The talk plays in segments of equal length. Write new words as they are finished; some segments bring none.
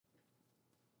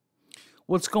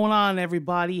What's going on,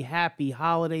 everybody? Happy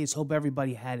holidays. Hope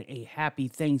everybody had a happy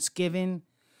Thanksgiving.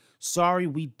 Sorry,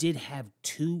 we did have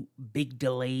two big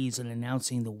delays in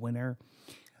announcing the winner,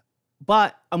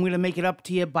 but I'm going to make it up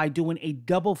to you by doing a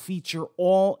double feature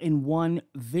all in one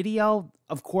video.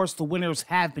 Of course, the winners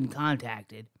have been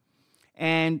contacted,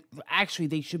 and actually,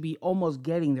 they should be almost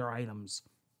getting their items.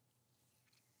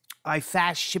 I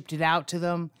fast shipped it out to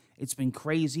them. It's been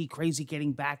crazy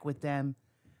getting back with them.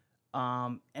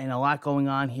 And a lot going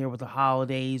on here with the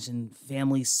holidays and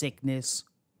family sickness.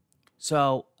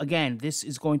 So, again, this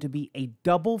is going to be a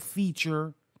double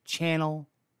feature channel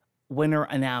winner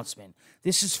announcement.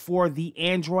 This is for the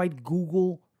Android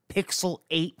Google Pixel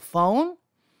 8 phone.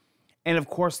 And, of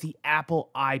course, the Apple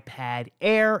iPad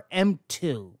Air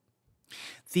M2.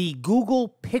 The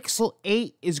Google Pixel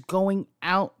 8 is going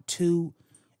out to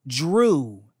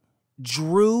Drew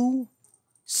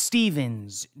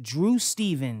Stevens.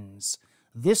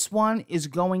 This one is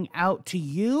going out to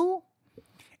you.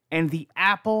 And the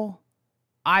Apple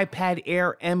iPad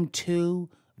Air M2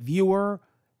 viewer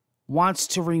wants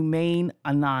to remain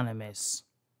anonymous.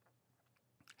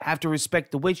 Have to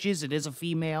respect the wishes. It is a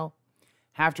female.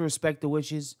 Have to respect the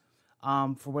wishes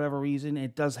for whatever reason.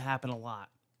 It does happen a lot.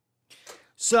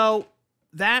 So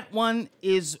that one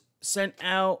is sent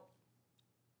out.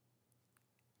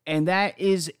 And that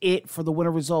is it for the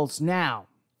winner results. Now,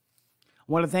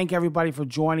 I want to thank everybody for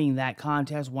joining that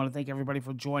contest. I want to thank everybody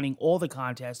for joining all the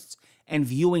contests and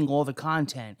viewing all the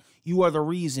content. You are the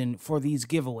reason for these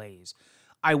giveaways.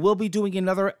 I will be doing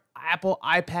another Apple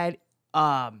iPad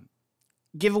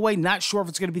giveaway. Not sure if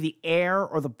it's going to be the Air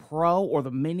or the Pro or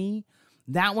the Mini.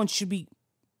 That one should be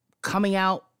coming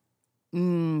out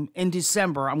in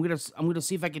December. I'm gonna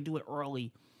see if I can do it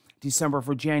early December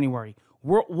for January.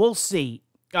 We'll see.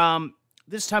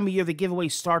 This time of year, the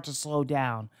giveaways start to slow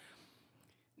down.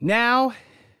 Now,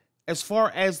 as far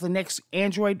as the next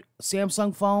Android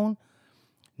Samsung phone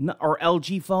or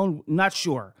LG phone, not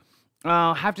sure.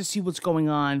 Have to see what's going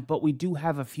on, but we do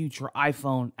have a future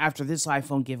iPhone. After this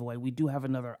iPhone giveaway, we do have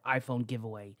another iPhone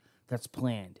giveaway that's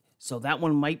planned. So that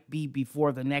one might be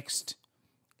before the next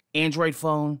Android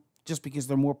phone, just because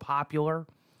they're more popular.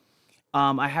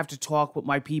 I have to talk with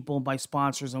my people, my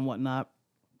sponsors and whatnot.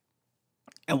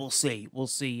 And we'll see.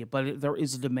 But there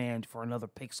is a demand for another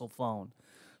Pixel phone.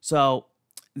 So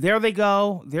there they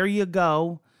go. There you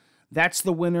go. That's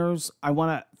the winners. I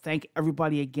want to thank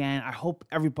everybody again. I hope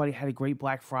everybody had a great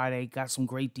Black Friday, got some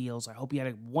great deals. I hope you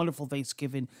had a wonderful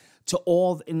Thanksgiving to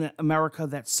all in America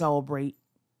that celebrate.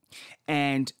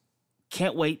 And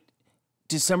can't wait.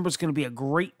 December's going to be a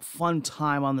great, fun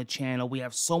time on the channel. We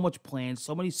have so much planned,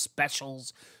 so many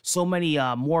specials, so many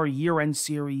more year-end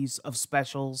series of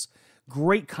specials.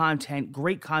 Great content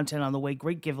on the way,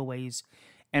 great giveaways,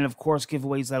 and of course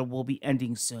giveaways that will be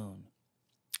ending soon.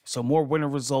 So more winner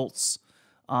results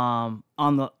on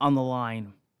the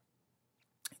line.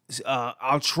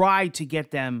 I'll try to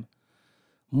get them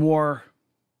more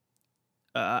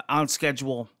on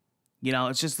schedule. You know,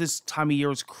 it's just this time of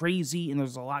year is crazy and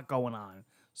there's a lot going on.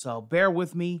 So bear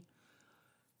with me.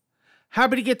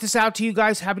 Happy to get this out to you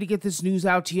guys. Happy to get this news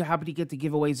out to you. Happy to get the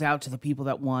giveaways out to the people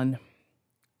that won.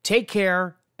 Take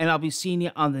care, and I'll be seeing you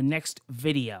on the next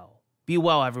video. Be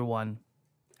well, everyone.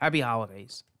 Happy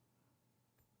holidays.